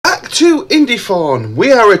to Indiethon.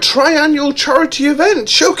 We are a triannual charity event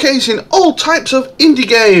showcasing all types of indie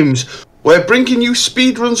games. We're bringing you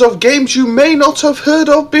speedruns of games you may not have heard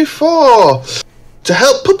of before. To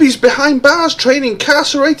help Puppies Behind Bars train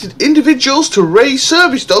incarcerated individuals to raise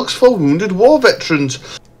service dogs for wounded war veterans.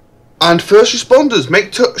 And first responders,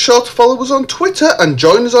 make sure to follow us on Twitter and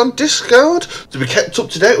join us on Discord to be kept up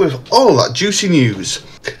to date with all that juicy news.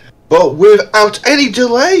 But without any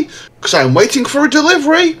delay, because I'm waiting for a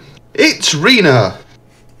delivery, it's Rena.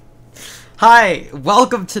 Hi,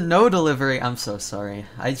 welcome to No Delivery. I'm so sorry.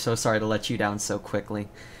 I'm so sorry to let you down so quickly.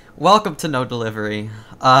 Welcome to No Delivery.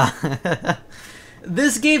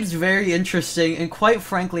 This game's very interesting, and quite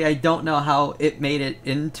frankly, I don't know how it made it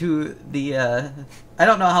into the, I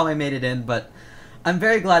don't know how I made it in, but I'm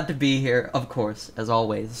very glad to be here, of course, as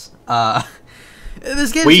always.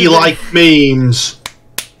 This game. We like memes.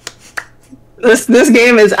 This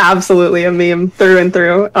game is absolutely a meme through and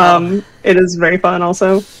through. It is very fun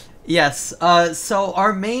also. Yes, so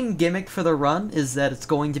our main gimmick for the run is that it's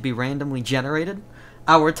going to be randomly generated.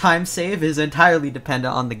 Our time save is entirely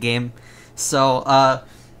dependent on the game. So,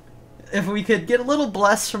 if we could get a little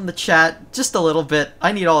bless from the chat, just a little bit.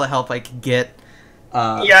 I need all the help I can get.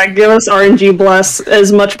 Yeah, give us RNG bless,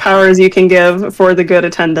 as much power as you can give for the good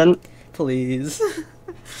attendant. Please.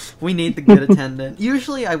 We need the good attendant.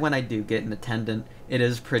 Usually, when I do get an attendant, it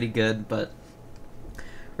is pretty good, but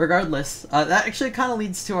regardless, that actually kind of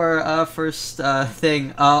leads to our first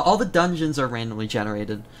thing. All the dungeons are randomly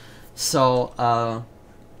generated. So,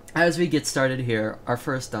 as we get started here, our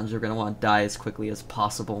first dungeon, we're going to want to die as quickly as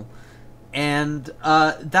possible. And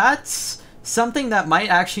that's something that might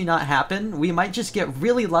actually not happen. We might just get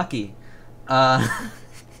really lucky.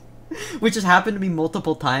 Which has happened to me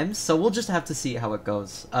multiple times, so we'll just have to see how it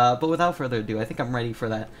goes. But without further ado, I think I'm ready for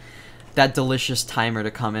that delicious timer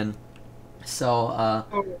to come in. So,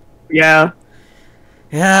 yeah.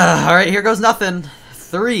 Yeah, alright, here goes nothing.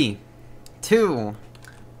 3, 2,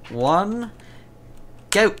 1,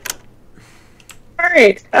 go!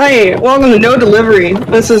 Alright, hi, welcome to No Delivery.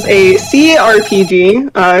 This is a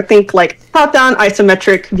CRPG, I think like top-down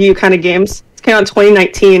isometric view kind of games. It came out in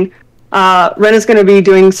 2019. Ren is going to be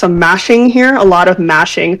doing some mashing here, a lot of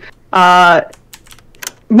mashing.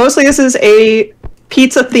 Mostly this is a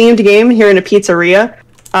pizza-themed game here in a pizzeria.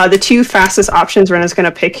 The two fastest options Ren is going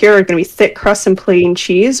to pick here are going to be thick crust and plain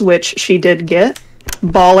cheese, which she did get.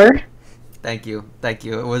 Baller. Thank you, thank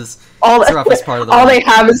you. It was the roughest part of the all run. they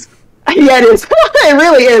have is... Yeah, it is. It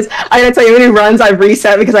really is. I gotta tell you, many runs I've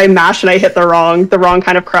reset because I mashed and I hit the wrong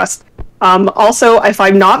kind of crust. Also, if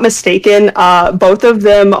I'm not mistaken, both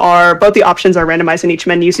the options are randomized in each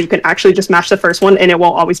menu, so you can actually just mash the first one and it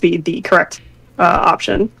won't always be the correct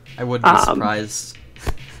option. I would be surprised.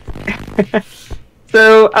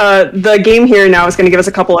 So, the game here now is going to give us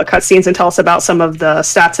a couple of cutscenes and tell us about some of the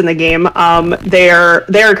stats in the game. They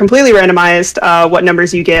are completely randomized. What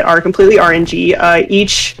numbers you get are completely RNG.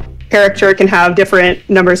 Each character can have different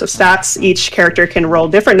numbers of stats. Each character can roll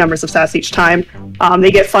different numbers of stats each time.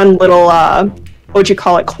 They get fun little, what would you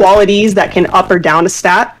call it, qualities that can up or down a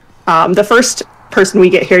stat. The first person we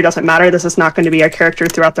get here doesn't matter. This is not going to be our character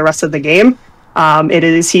throughout the rest of the game.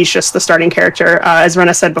 He's just the starting character. As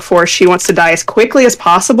Rena said before, she wants to die as quickly as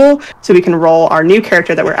possible so we can roll our new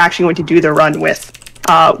character that we're actually going to do the run with.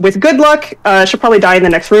 With good luck, she'll probably die in the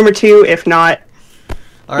next room or two. If not,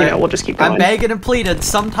 we'll just keep going. I'm begging and pleading.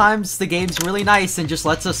 Sometimes the game's really nice and just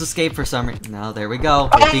lets us escape for some reason. No, there we go.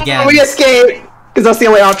 It begins. We escape! Because that's the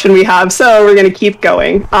only option we have, so we're going to keep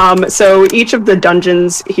going. So each of the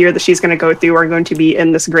dungeons here that she's going to go through are going to be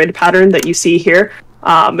in this grid pattern that you see here.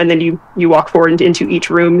 And then you walk forward into each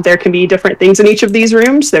room. There can be different things in each of these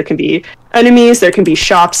rooms. There can be enemies, there can be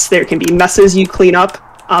shops, there can be messes you clean up.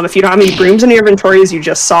 If you don't have any brooms in your inventory, as you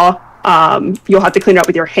just saw, you'll have to clean it up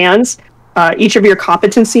with your hands. Each of your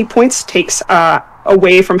competency points takes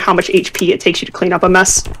away from how much HP it takes you to clean up a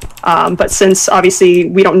mess. But since, obviously,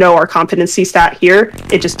 we don't know our competency stat here,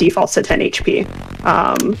 it just defaults to 10 HP.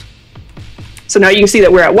 So now you can see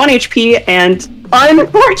that we're at 1 HP, and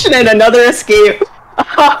unfortunate, another escape.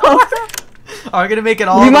 Are we gonna make it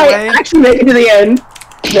all the way? We might actually make it to the end.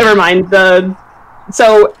 Never mind.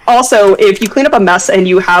 So also, if you clean up a mess and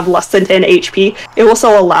you have less than 10 HP, it will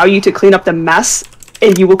also allow you to clean up the mess,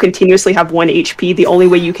 and you will continuously have 1 HP. The only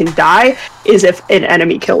way you can die is if an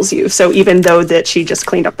enemy kills you. So even though that she just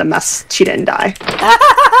cleaned up the mess, she didn't die.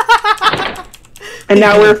 And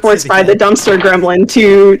now we're forced by the dumpster gremlin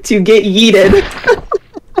to get yeeted.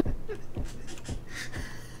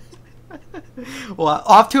 Well,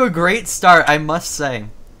 off to a great start, I must say.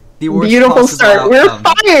 Beautiful start. We're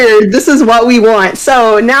fired. This is what we want.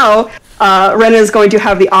 So now Rena is going to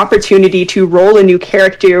have the opportunity to roll a new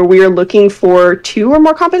character. We are looking for 2 or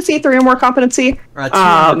more competency, 3 or more competency. 2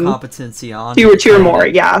 or more competency on. 2 or more,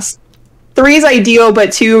 yes. 3 is ideal,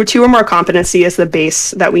 but 2 or more competency is the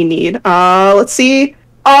base that we need. Let's see.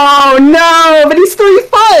 Oh no, but he's 3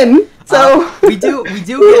 fun. So we do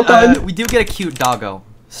get a cute doggo.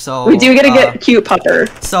 So we do get a cute pupper.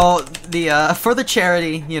 So the for the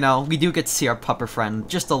charity, you know, we do get to see our pupper friend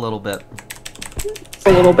just a little bit.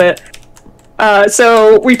 A little bit.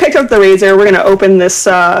 So we picked up the razor. We're going to open this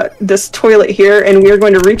this toilet here, and we're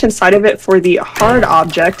going to reach inside of it for the hard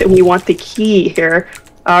object, and we want the key here.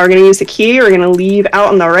 We're going to use the key. We're going to leave out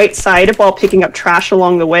on the right side while picking up trash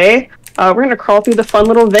along the way. We're going to crawl through the fun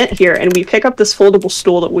little vent here, and we pick up this foldable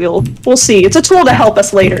stool that we'll see. It's a tool to help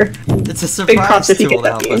us later. It's a surprise tool to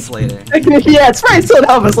help us later. Yeah, it's a surprise tool to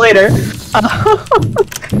help us later.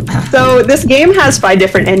 So this game has 5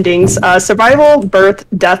 different endings: survival, birth,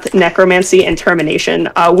 death, necromancy, and termination.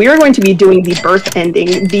 We are going to be doing the birth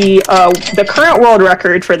ending. The current world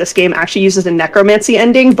record for this game actually uses a necromancy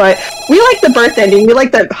ending, but we like the birth ending. We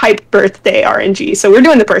like the hype birthday RNG, so we're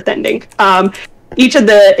doing the birth ending. Each of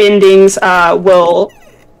the endings will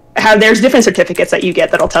have, there's different certificates that you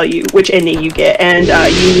get that'll tell you which ending you get, and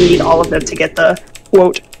you need all of them to get the,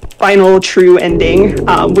 quote, final true ending,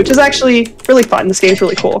 which is actually really fun. This game's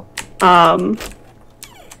really cool.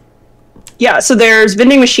 Yeah, so there's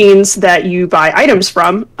vending machines that you buy items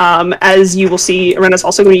from. As you will see, Rena's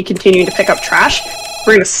also going to be continuing to pick up trash.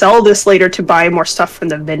 We're going to sell this later to buy more stuff from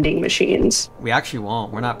the vending machines. We actually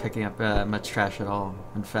won't. We're not picking up much trash at all.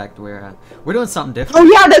 In fact, we're doing something different.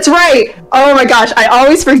 Oh yeah, that's right! Oh my gosh, I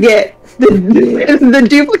always forget the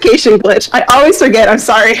duplication glitch. I always forget, I'm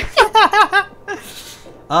sorry.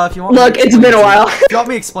 If you want Look, it's been a while. If you want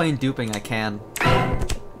me explaining duping, I can.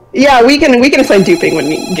 Yeah, we can explain duping when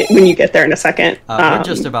you get there in a second. We're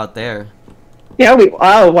just about there. Yeah,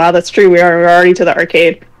 oh wow, that's true. We're already to the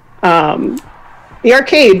arcade. The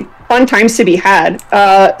arcade, fun times to be had.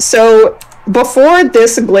 So before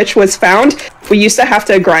this glitch was found, we used to have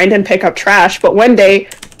to grind and pick up trash, but one day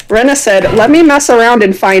Rena said, let me mess around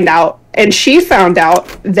and find out. And she found out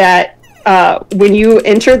that when you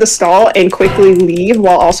enter the stall and quickly leave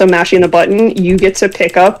while also mashing the button, you get to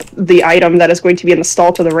pick up the item that is going to be in the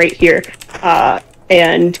stall to the right here,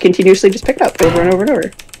 and continuously just pick it up over and over and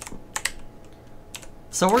over.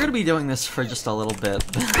 So we're going to be doing this for just a little bit,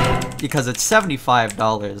 because it's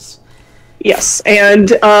 $75. Yes,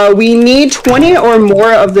 and we need 20 or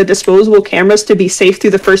more of the disposable cameras to be safe through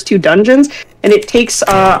the first 2 dungeons, and it takes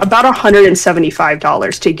about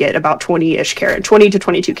 $175 to get about 20 to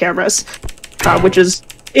 22 cameras, which is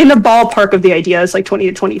in the ballpark of the idea is like 20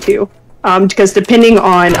 to 22. Because depending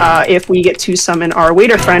on if we get to summon our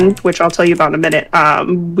waiter friend, which I'll tell you about in a minute,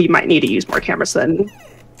 we might need to use more cameras than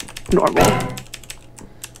normal.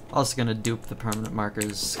 Also gonna dupe the permanent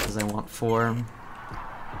markers because I want 4.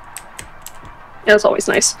 Yeah, that's always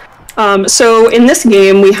nice. So in this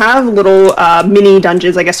game, we have little mini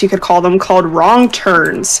dungeons, I guess you could call them, called Wrong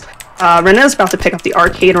Turns. Rena's about to pick up the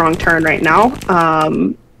arcade Wrong Turn right now,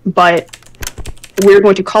 but we're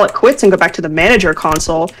going to call it quits and go back to the manager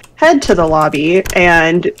console, head to the lobby,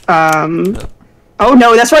 and oh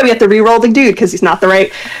no, that's right, we have to re-roll the dude because he's not the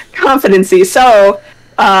right competency. So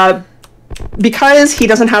because he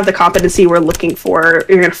doesn't have the competency we're looking for,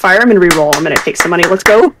 you're going to fire him and re-roll him, and it takes some money. Let's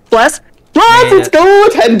go, bless. Let's go,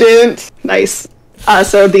 attendant. Nice.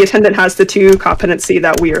 So the attendant has the 2 competency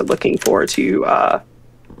that we are looking for to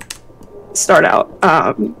start out.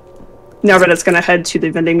 Now Rena's going to head to the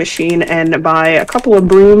vending machine and buy a couple of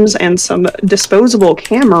brooms and some disposable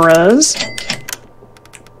cameras.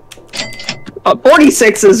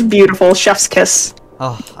 46 is beautiful. Chef's kiss.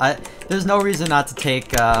 Oh, there's no reason not to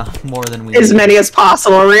take more than we as need. Many as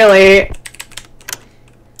possible, really.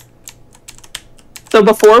 So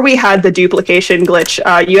before we had the duplication glitch,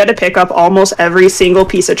 you had to pick up almost every single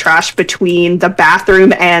piece of trash between the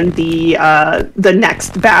bathroom and the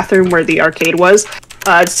next bathroom where the arcade was.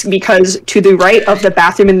 It's because to the right of the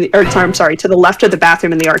bathroom to the left of the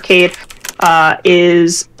bathroom in the arcade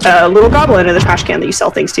is a little goblin in the trash can that you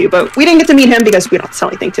sell things to. But we didn't get to meet him because we don't sell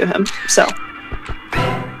anything to him.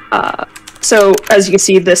 So as you can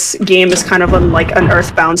see, this game is kind of like an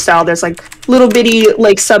Earthbound style. There's like little bitty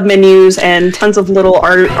like sub-menus and tons of little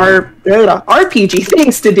RPG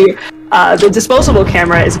things to do. The disposable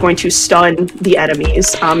camera is going to stun the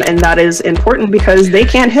enemies, and that is important because they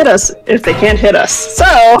can't hit us if they can't hit us.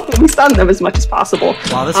 So we stun them as much as possible.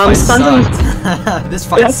 Wow, this fight sucked. This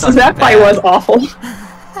fight sucked. That fight was awful.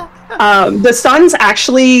 The stuns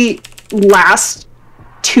actually last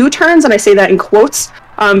 2 turns, and I say that in quotes.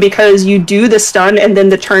 because you do the stun and then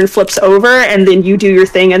the turn flips over and then you do your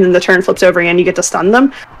thing and then the turn flips over and you get to stun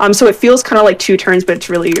them. So it feels kind of like 2 turns, but it's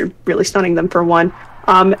really, you're really stunning them for 1.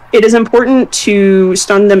 It is important to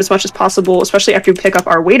stun them as much as possible, especially after you pick up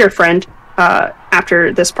our waiter friend.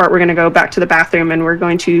 After this part, we're going to go back to the bathroom and we're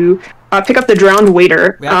going to pick up the drowned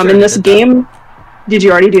waiter. In this game... Did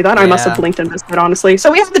you already do that? Yeah. I must have blinked and missed it, honestly.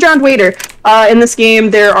 So we have the drowned waiter. In this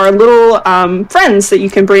game, there are little friends that you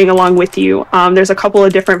can bring along with you. There's a couple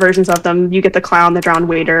of different versions of them. You get the clown, the drowned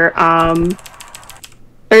waiter.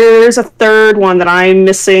 There's a third one that I'm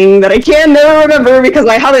missing that I can never remember because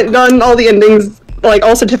I haven't done all the endings, like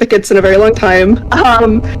all certificates, in a very long time.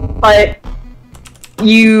 But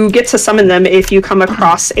you get to summon them if you come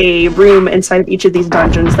across a room inside of each of these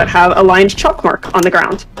dungeons that have a lined chalk mark on the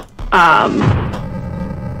ground.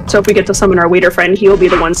 So if we get to summon our waiter friend, he will be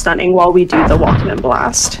the one stunning while we do the Walkman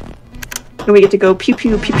Blast. And we get to go pew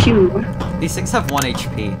pew pew pew. These things have 1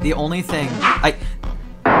 HP. The only thing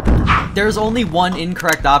there's only one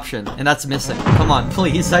incorrect option, and that's missing. Come on,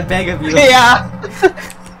 please, I beg of you. Yeah.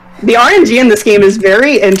 The RNG in this game is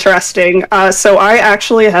very interesting. So I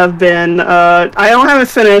actually have been, I don't have it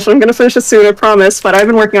finished. I'm gonna finish it soon, I promise. But I've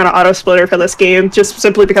been working on an auto splitter for this game just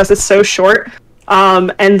simply because it's so short.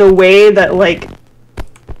 And the way that, like,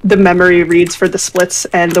 the memory reads for the splits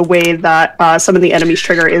and the way that some of the enemies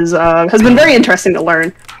trigger is has been very interesting to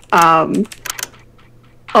learn.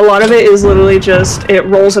 A lot of it is literally just it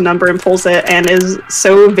rolls a number and pulls it and is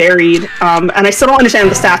so varied. And I still don't understand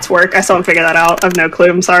how the stats work. I still haven't figured that out. I have no clue.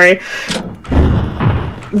 I'm sorry.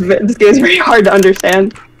 This game is very hard to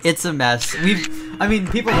understand. It's a mess. I mean,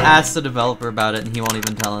 people asked the developer about it and he won't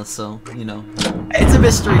even tell us, so, you know. It's a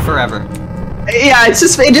mystery forever. Yeah, it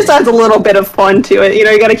just adds a little bit of fun to it. You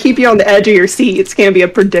know, you gotta keep you on the edge of your seat. It can't be a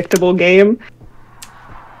predictable game.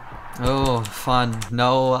 Oh, fun.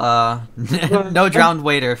 No, no drowned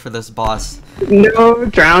waiter for this boss. No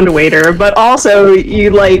drowned waiter, but also,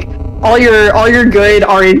 you, like, all your good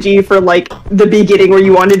RNG for, like, the beginning where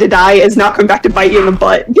you wanted to die is now come back to bite you in the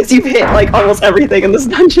butt, because you've hit, like, almost everything in this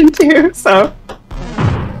dungeon, too, so...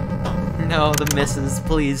 No, the misses.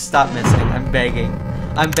 Please, stop missing. I'm begging.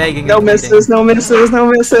 I'm begging. No misses, no misses, no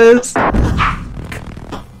misses.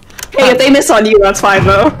 Hey, if they miss on you, that's fine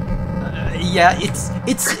though. Yeah,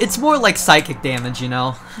 it's more like psychic damage, you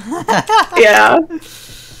know. Yeah.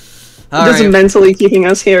 Just mentally keeping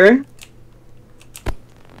us here.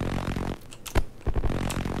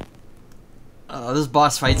 Oh, this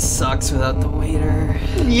boss fight sucks without the waiter.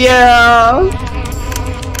 Yeah.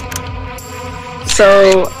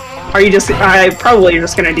 So. Are you just? I probably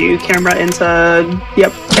just gonna do camera into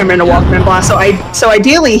Walkman Blast. So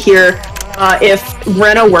ideally here, if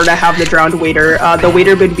Rena were to have the drowned waiter, the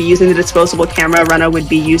waiter would be using the disposable camera. Rena would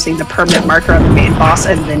be using the permanent marker on the main boss,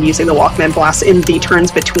 and then using the Walkman Blast in the turns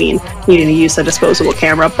between needing to use the disposable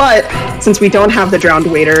camera. But since we don't have the drowned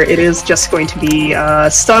waiter, it is just going to be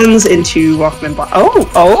stuns into Walkman Blast.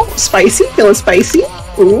 Oh, spicy, feeling spicy.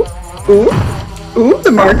 Ooh, the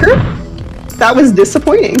marker. That was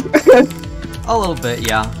disappointing. A little bit,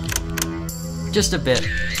 yeah. Just a bit.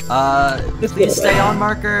 Please stay on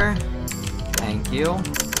marker. Thank you.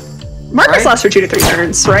 Markers last for 2 to 3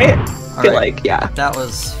 turns, right? I feel like, yeah. That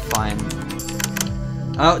was fine.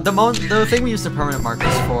 The thing we use the permanent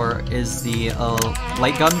markers for is the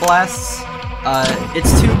light gun blasts.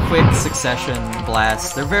 It's 2 quick succession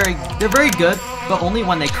blasts. They're very good, but only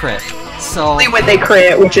when they crit. So only when they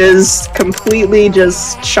crit, which is completely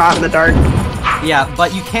just shot in the dark. Yeah,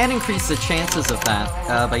 but you can increase the chances of that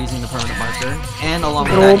by using the permanent marker, and along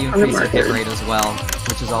with that, you increase your hit rate as well,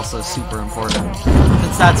 which is also super important.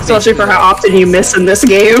 Since that's especially for how often you miss in this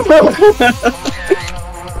game.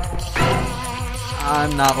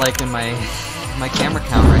 I'm not liking my camera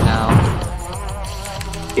count right now.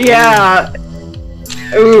 Yeah.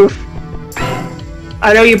 Oof.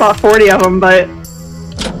 I know you bought 40 of them, but.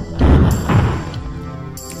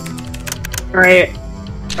 Alright.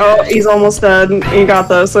 Oh, he's almost dead. You got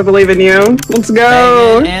this. I believe in you. Let's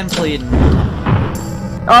go. And pleading.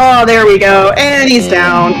 Oh, there we go. And he's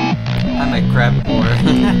down. I might grab more.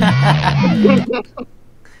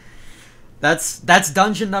 That's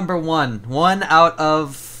dungeon number 1. 1 out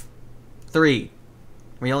of 3.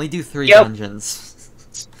 We only do 3 dungeons.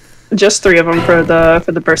 Just 3 of them for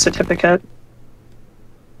the birth certificate.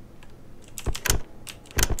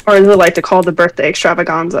 Or as I like to call the birthday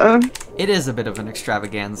extravaganza. It is a bit of an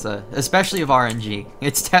extravaganza, especially of RNG.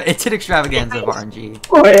 It's an extravaganza of RNG.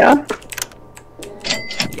 Oh yeah.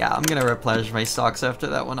 Yeah, I'm gonna replenish my stocks after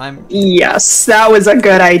that one. Yes, that was a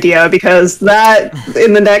good idea, because that,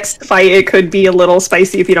 in the next fight, it could be a little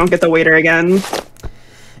spicy if you don't get the waiter again.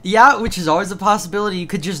 Yeah, which is always a possibility. You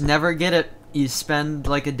could just never get it. You spend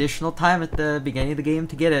like additional time at the beginning of the game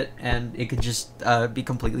to get it, and it could just be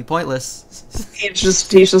completely pointless. He's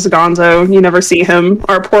just gonzo. You never see him.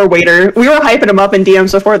 Our poor waiter. We were hyping him up in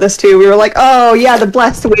DMs before this too. We were like, oh yeah, the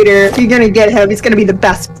blessed waiter. You're gonna get him. He's gonna be the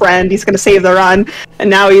best friend. He's gonna save the run. And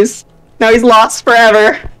now he's lost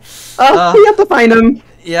forever. Oh, we have to find him.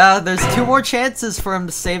 Yeah, there's 2 more chances for him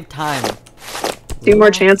to save time. 2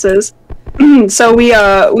 more chances. So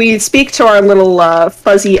we speak to our little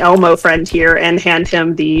fuzzy Elmo friend here and hand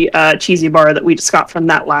him the cheesy bar that we just got from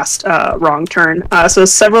that last wrong turn. So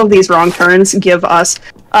several of these wrong turns give us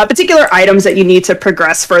particular items that you need to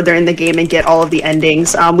progress further in the game and get all of the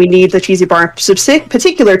endings. We need the cheesy bar in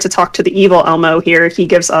particular to talk to the evil Elmo here. He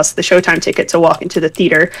gives us the Showtime ticket to walk into the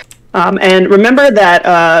theater. And remember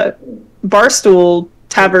that barstool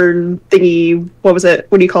tavern thingy, what was it?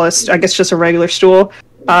 What do you call it? I guess just a regular stool.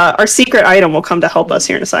 Our secret item will come to help us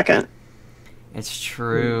here in a second. It's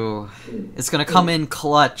true. It's gonna come in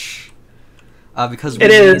clutch. Because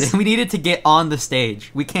we needed to get on the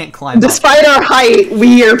stage. We can't climb Despite up. our height,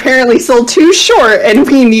 we are apparently still too short, and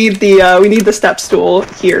we need the step stool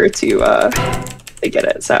here to get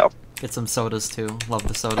it. So get some sodas too. Love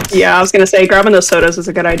the sodas. Yeah, I was gonna say grabbing those sodas is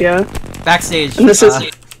a good idea. Backstage. And this is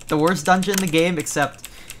the worst dungeon in the game, except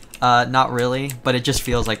not really, but it just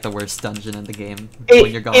feels like the worst dungeon in the game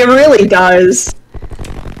when you're going. It really does.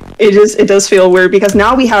 It does feel weird because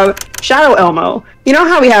now we have Shadow Elmo. You know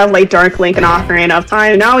how we have like Dark Link and Ocarina of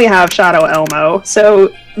Time? Now we have Shadow Elmo.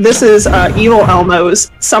 So this is evil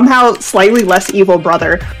Elmo's somehow slightly less evil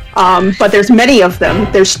brother. But there's many of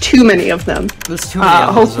them. There's too many of them. There's too many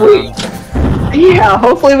of hopefully, yeah,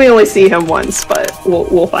 hopefully we only see him once, but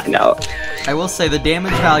we'll find out. I will say the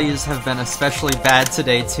damage values have been especially bad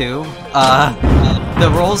today too. The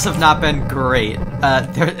rolls have not been great.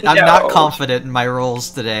 I'm not confident in my rolls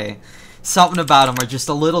today. Something about them are just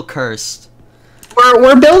a little cursed.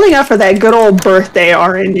 We're building up for that good old birthday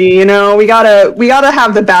RNG, you know? We gotta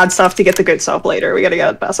have the bad stuff to get the good stuff later. We gotta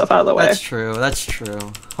get the bad stuff out of the way. That's true, that's true.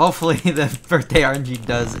 Hopefully the birthday RNG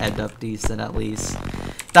does end up decent at least.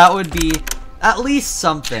 That would be at least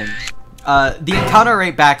something. The encounter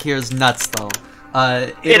rate back here is nuts though.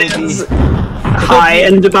 It is high,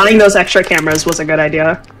 and buying those extra cameras was a good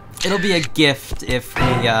idea. It'll be a gift if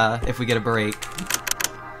we get a break.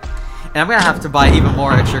 And I'm gonna have to buy even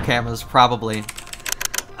more extra cameras, probably.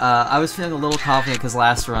 I was feeling a little confident because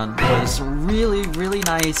last run was really, really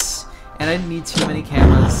nice, and I didn't need too many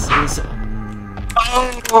cameras. It was,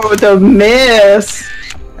 oh, the miss!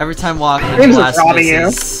 Every time walking into last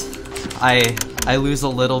misses, I lose a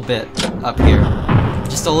little bit up here.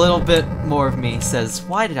 Just a little bit more of me says,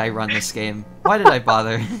 why did I run this game? Why did I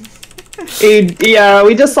bother? Yeah,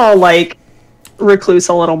 we just saw, like, Recluse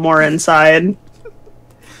a little more inside.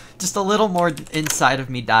 Just a little more inside of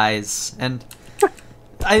me dies, and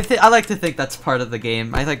I like to think that's part of the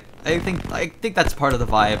game. I think that's part of the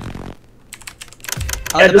vibe.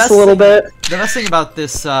 Yeah, just a little bit. The best thing about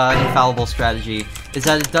this infallible strategy is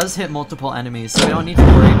that it does hit multiple enemies, so we don't need to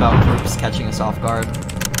worry about groups catching us off guard.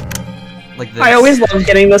 Like this. I always love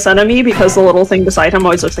getting this enemy because the little thing beside him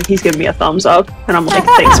always looks like he's giving me a thumbs up, and I'm like,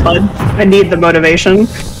 thanks, bud. I need the motivation.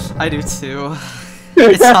 I do too.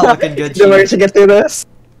 It's not looking good. Where to get through this?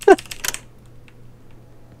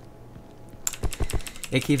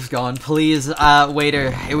 It keeps going. Please,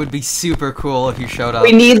 waiter, it would be super cool if you showed up.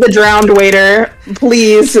 We need the drowned waiter.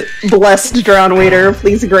 Please, blessed drowned waiter,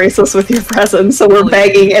 please grace us with your presence. So we're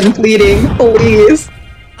begging and pleading, please.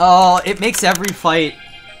 Oh, it makes every fight,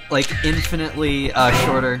 like, infinitely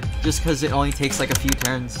shorter, just because it only takes, like, a few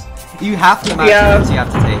turns. You have to amount of turns you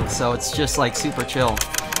have to take, so it's just, like, super chill.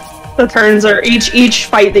 The turns are each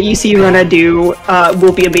fight that you see Rena do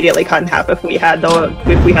will be immediately cut in half if we had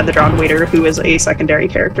the drowned waiter, who is a secondary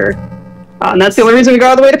character, and that's the only reason we go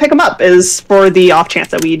out of the way to pick him up, is for the off chance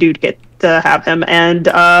that we do get to have him, and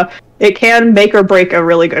it can make or break a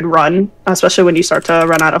really good run, especially when you start to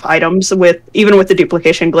run out of items. Even with the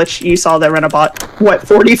duplication glitch, you saw that Rena bought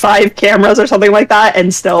 45 cameras or something like that,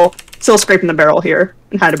 and still scraping the barrel here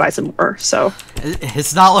and had to buy some more. So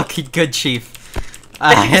it's not looking good, Chief.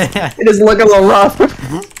 It is looking a little rough.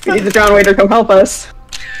 We need the drowned waiter to come help us.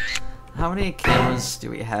 How many cameras do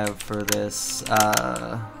we have for this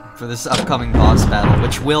upcoming boss battle,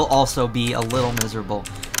 which will also be a little miserable?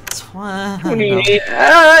 As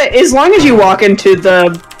long as you walk into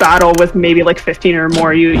the battle with maybe like 15 or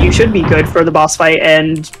more, you should be good for the boss fight,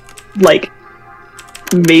 and like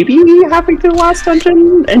maybe having to the last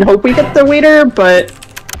dungeon and hope we get the waiter, but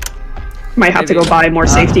might have to go buy more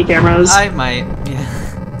safety cameras. I might, yeah.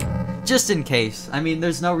 just in case. I mean,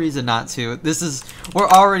 there's no reason not to. We're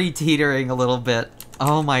already teetering a little bit.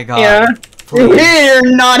 Oh my god. Yeah. Please. We're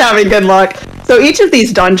not having good luck. So each of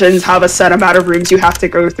these dungeons have a set amount of rooms you have to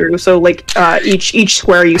go through. So like each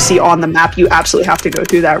square you see on the map, you absolutely have to go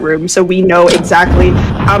through that room. So we know exactly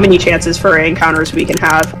how many chances for encounters we can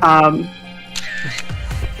have.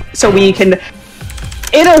 So we can,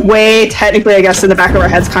 in a way, technically, I guess, in the back of our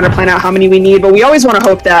heads, kind of plan out how many we need. But we always want to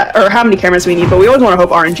hope that, or how many cameras we need. But we always want to hope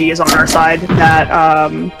RNG is on our side.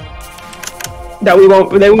 That we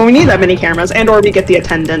won't need that many cameras, and or we get the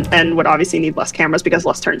attendant, and would obviously need less cameras because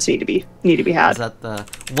less turns need to be had. Is that the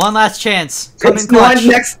one last chance? Come in clutch.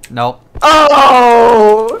 Nope.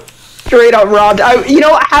 Oh, straight up robbed.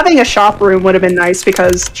 Having a shop room would have been nice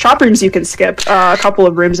because shop rooms you can skip. A couple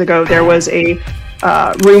of rooms ago, there was a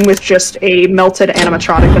room with just a melted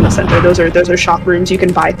animatronic in the center. Those are shop rooms. You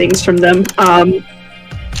can buy things from them.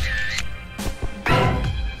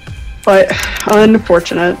 But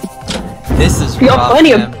unfortunate. This is you rough, have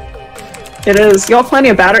plenty man. It is. You have plenty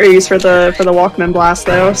of batteries for the Walkman blast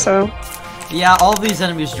though, so. Yeah, all of these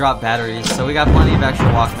enemies drop batteries, so we got plenty of extra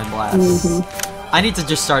Walkman blasts. Mm-hmm. I need to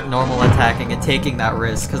just start normal attacking and taking that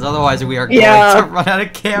risk, because otherwise we are going to run out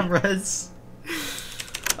of cameras.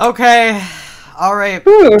 Okay. Alright.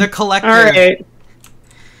 The collector. Alright.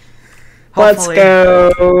 Let's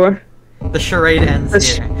go. The charade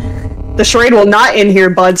ends here. The charade will not end here,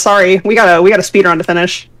 bud. Sorry. We got a speedrun to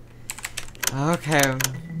finish. Okay.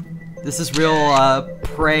 This is real,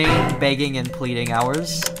 praying, begging, and pleading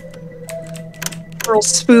hours. Real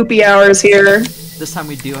spoopy hours here. This time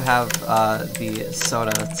we do have, the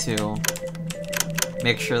soda to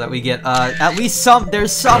make sure that we get, at least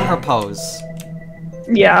there's some repose.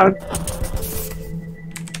 Yeah.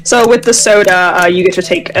 So with the soda, you get to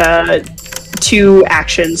take, 2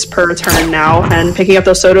 actions per turn now, and picking up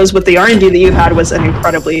those sodas with the RNG that you had was an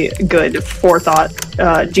incredibly good forethought.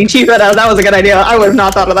 GG, but that was a good idea. I would have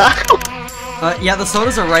not thought of that. Yeah, the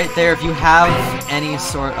sodas are right there. If you have any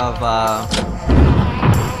sort of,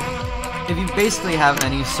 if you basically have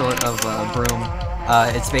any sort of, broom,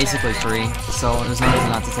 it's basically free, so there's no reason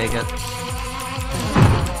not to take it.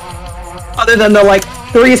 Other than the,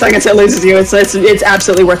 3 seconds it loses you, it's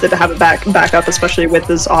absolutely worth it to have it back up, especially with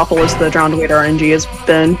as awful as the Drowned Waiter RNG has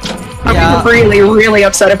been. I'm really, really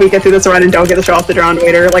upset if we get through this run and don't get to show off the Drowned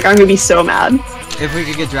Waiter. I'm gonna be so mad. If we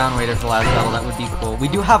could get Drowned Waiter for the last battle, that would be cool. We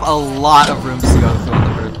do have a lot of rooms to go through on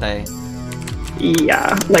the birthday.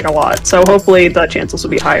 Yeah, a lot. So hopefully the chances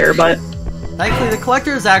will be higher, but... Thankfully, the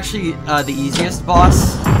Collector is actually, the easiest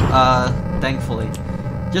boss, thankfully.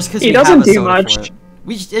 Just because he doesn't do much.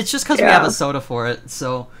 It's just because we have a soda for it,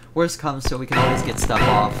 so worst comes to it, we can always get stuff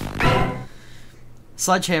off.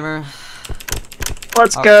 Sledgehammer.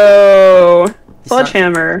 Let's go!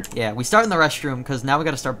 Sledgehammer. Yeah, we start in the restroom, because now we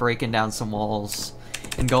gotta start breaking down some walls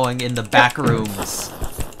and going in the back rooms.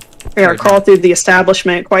 We gotta crawl through the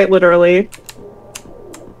establishment, quite literally.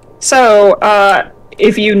 So,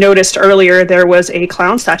 if you noticed earlier, there was a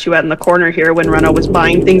clown statuette in the corner here when Rena was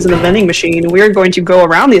buying things in the vending machine. We're going to go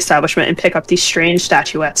around the establishment and pick up these strange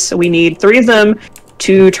statuettes. So we need 3 of them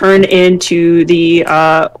to turn into the,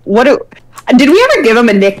 did we ever give him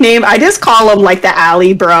a nickname? I just call him, the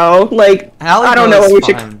Alley Bro. I don't know what we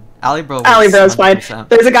should... Alley Bro is fine.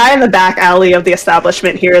 There's a guy in the back alley of the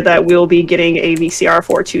establishment here that we'll be getting a VCR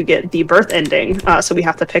for to get the birth ending. So we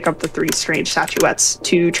have to pick up the 3 strange statuettes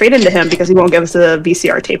to trade into him because he won't give us a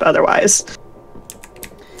VCR tape otherwise.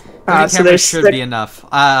 30 so there should be enough.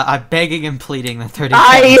 I'm begging and pleading that 30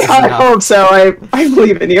 I hope so. I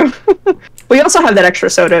believe in you. We also have that extra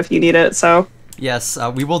soda if you need it, so... Yes,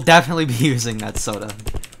 we will definitely be using that soda.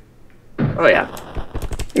 Oh yeah.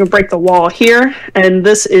 You'll break the wall here, and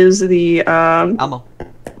this is the, Elmo.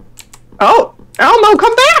 Oh! Elmo,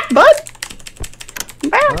 come back, bud! Come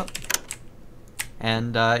back! Oh.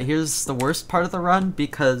 And, here's the worst part of the run,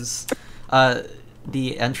 because,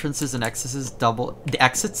 the entrances and exits double... The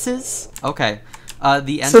exits? Okay.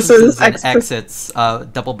 The entrances and exits,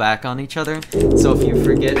 double back on each other. So if you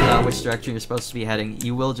forget, which direction you're supposed to be heading,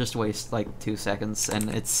 you will just waste, 2 seconds, and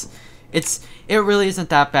it really isn't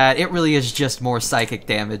that bad. It really is just more psychic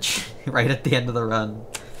damage right at the end of the run.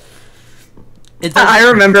 I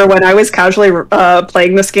remember when I was casually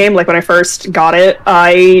playing this game, when I first got it,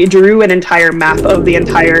 I drew an entire map of the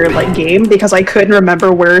entire game because I couldn't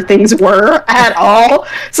remember where things were at all.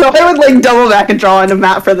 So I would double back and draw in a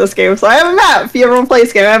map for this game. So I have a map. If you ever want to play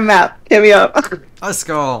this game, I have a map. Hit me up. Let's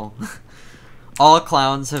go. All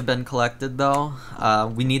clowns have been collected though.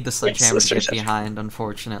 We need the sledgehammer to get behind,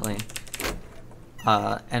 unfortunately.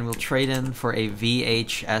 And we'll trade in for a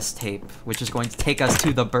VHS tape, which is going to take us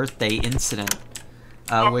to the birthday incident.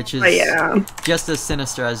 which is yeah. just as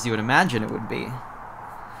sinister as you would imagine it would be.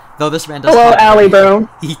 Though this man does. Hello, Allie, bro.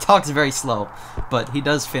 He talks very slow, but he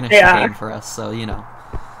does finish Yeah. the game for us, so you know.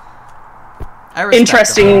 I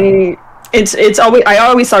respect him. Interesting. It's always, I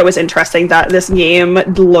always thought it was interesting that this game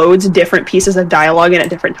loads different pieces of dialogue in at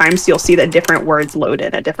different times. So you'll see that different words load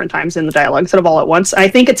in at different times in the dialogue instead of all at once. I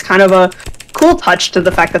think it's kind of a cool touch to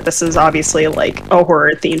the fact that this is obviously like a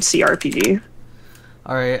horror themed CRPG.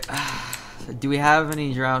 All right. Do we have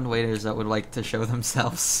any drowned waiters that would like to show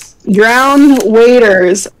themselves? Drowned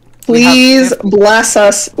waiters, please bless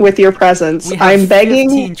us with your presence. I'm begging.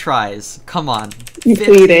 15 tries. Come on. 15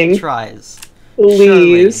 Pleading. tries.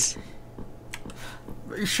 Please.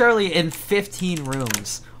 Surely in 15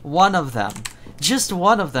 rooms, one of them, just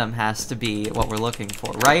one of them has to be what we're looking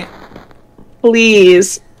for, right?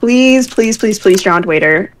 Please, please, please, please, please, drowned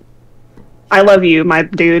waiter. I love you, my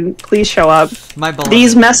dude. Please show up. My beloved.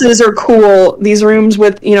 These messes are cool. These rooms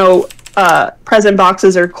with, you know, present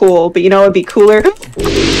boxes are cool, but you know what'd be cooler? Let's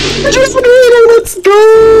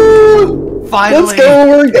go! Finally! Let's go!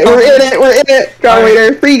 We're in it! We're in it! Drowned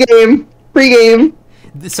waiter, free game! Free game!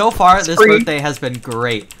 So far, this birthday has been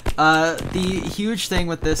great. The huge thing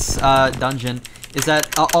with this dungeon is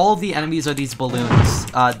that all of the enemies are these balloons.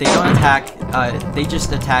 They don't attack. They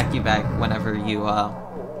just attack you back whenever you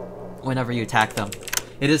attack them.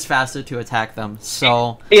 It is faster to attack them,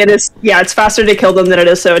 so... It is, yeah, it's faster to kill them than it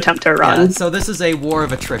is to attempt to run. Yeah, so this is a war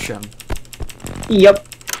of attrition. Yep.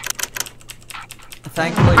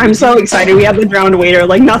 Thankfully... I'm so excited we have the drowned waiter.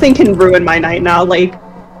 Like, nothing can ruin my night now. Like,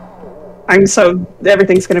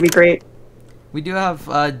 everything's gonna be great. We do have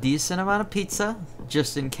a decent amount of pizza,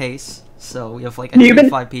 just in case. So we have like 5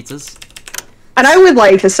 pizzas. And I would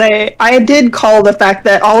like to say, I did call the fact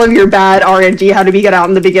that all of your bad RNG had to be get out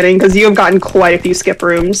in the beginning, because you have gotten quite a few skip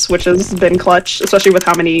rooms, which has been clutch, especially with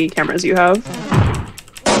how many cameras you have.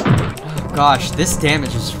 Oh, gosh, this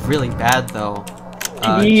damage is really bad, though.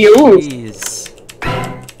 Yo. Jeez.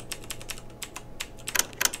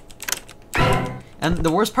 And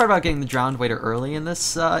the worst part about getting the drowned waiter early in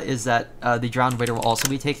this is that the drowned waiter will also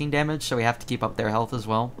be taking damage, so we have to keep up their health as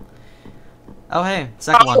well. Oh hey,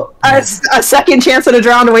 second one. A second chance at a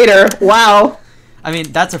drowned waiter. Wow. I mean,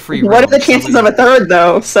 that's a free room. What are the chances of a third,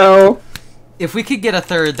 though? So, if we could get a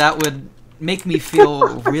third, that would make me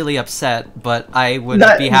feel really upset, but I would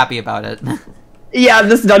be happy about it. Yeah,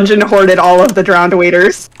 this dungeon hoarded all of the drowned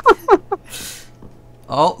waiters.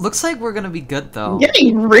 Oh, looks like we're gonna be good, though.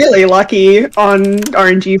 Getting really lucky on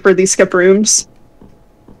RNG for these skip rooms.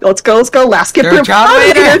 Let's go, last skip room. Drowned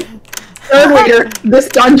waiter! Third waiter. This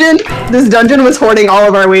dungeon was hoarding all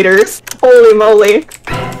of our waiters. Holy moly.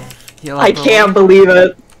 I can't believe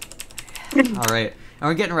it. Alright, and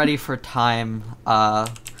we're getting ready for time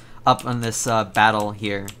up on this battle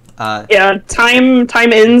here. Yeah, time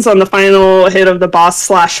ends on the final hit of the boss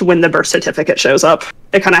 / when the birth certificate shows up.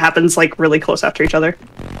 It kind of happens like really close after each other.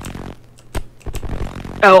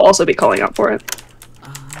 I'll also be calling out for it.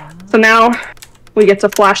 So now we get to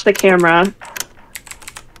flash the camera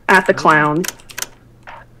at the clown.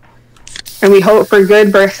 And we hope for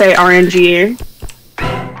good birthday RNG.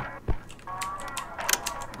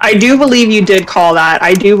 I do believe you did call that.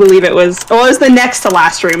 I do believe it was... Well, it was the next to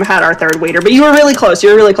last room had our third waiter, but you were really close. You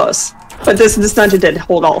were really close. But this dungeon did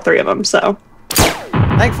hold all 3 of them, so...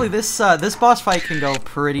 Thankfully, this boss fight can go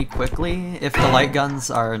pretty quickly if the light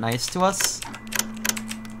guns are nice to us.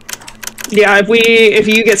 Yeah, if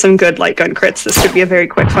you get some good light gun crits, this could be a very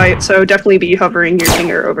quick fight, so definitely be hovering your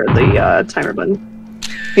finger over the timer button.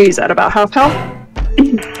 Use that about half health.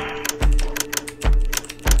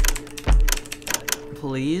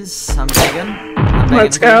 Please, I'm begging.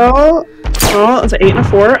 Let's go. Oh, it's an 8 and a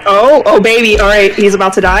 4. Oh, baby. All right, he's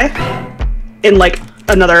about to die in like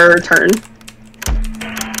another turn.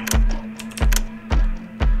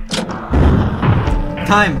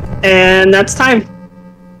 Time. And that's time.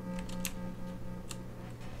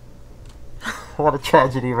 What a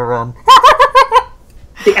tragedy of a run.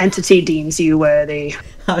 The entity deems you worthy.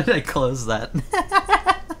 How did I close that?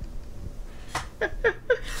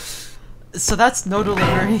 So that's no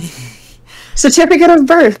delivery. Certificate of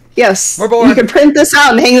birth. Yes. We're born. You can print this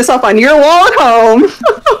out and hang this up on your wall at home.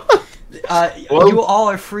 You all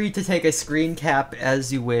are free to take a screen cap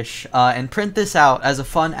as you wish and print this out as a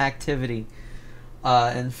fun activity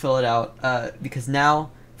and fill it out because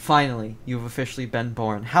now, finally, you've officially been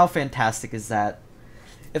born. How fantastic is that?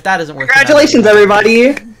 If that isn't worth it, congratulations,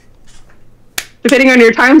 everybody. Depending on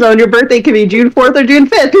your time zone, your birthday could be June 4th or June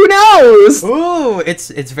 5th. Who knows? Ooh, it's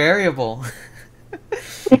variable.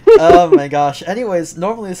 Oh my gosh. Anyways,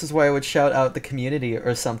 normally this is where I would shout out the community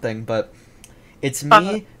or something, but It's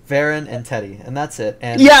me, Varin, and Teddy, and that's it.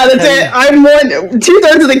 And yeah, that's Teddy, it. I'm one.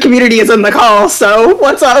 2/3 of the community is in the call, so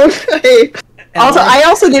what's up? Hey. Also, I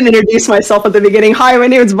also didn't introduce myself at the beginning. Hi, my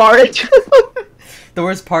name is Varin. The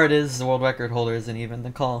worst part is the world record holder isn't even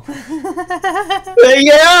the call.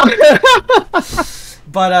 Yeah.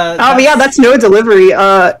 But yeah, that's no delivery.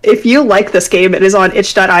 If you like this game, it is on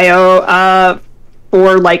itch.io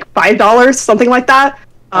for like $5, something like that.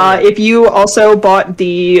 If you also bought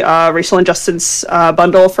the Racial Injustice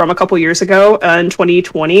bundle from a couple years ago in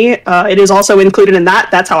 2020, it is also included in that.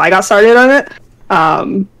 That's how I got started on it.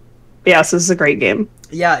 Yes, this is a great game.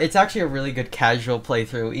 Yeah, it's actually a really good casual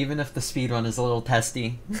playthrough, even if the speedrun is a little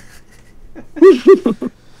testy.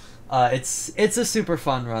 It's a super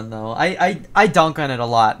fun run though. I dunk on it a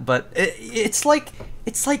lot, but it's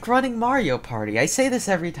like running Mario Party. I say this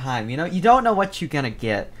every time. You know, you don't know what you're gonna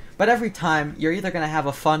get, but every time you're either gonna have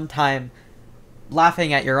a fun time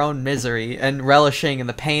laughing at your own misery and relishing in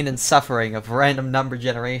the pain and suffering of random number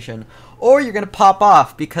generation, or you're gonna pop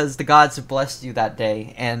off because the gods have blessed you that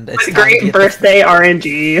day, and it's great birthday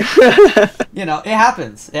RNG. You know, it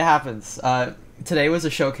happens. It happens. Today was a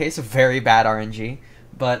showcase of very bad RNG,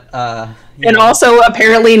 but and also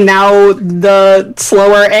apparently now the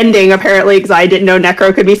slower ending. Apparently, because I didn't know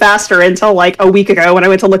Necro could be faster until like a week ago when I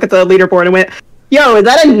went to look at the leaderboard and went, "Yo, is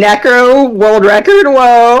that a Necro world record?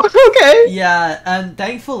 Whoa, okay." Yeah, and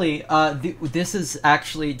thankfully, this is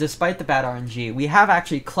actually, despite the bad RNG, we have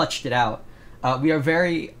actually clutched it out. We are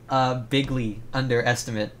very bigly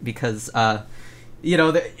underestimate because, you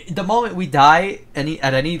know, the moment we die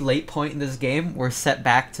at any late point in this game, we're set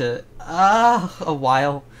back to a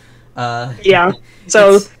while. Yeah,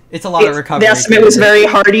 so it's a lot of recovery. The estimate was very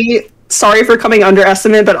hearty. Sorry for coming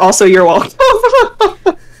underestimate, but also you're welcome.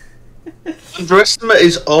 Underestimate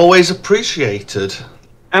is always appreciated.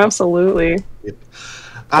 Absolutely. Yep.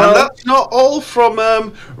 And that's not all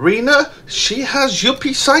from Rena. She has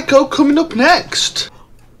Yuppie Psycho coming up next.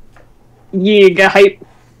 Yeah, get hype.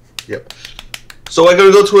 Yep. So we're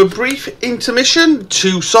going to go to a brief intermission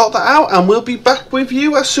to sort that out, and we'll be back with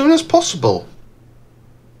you as soon as possible.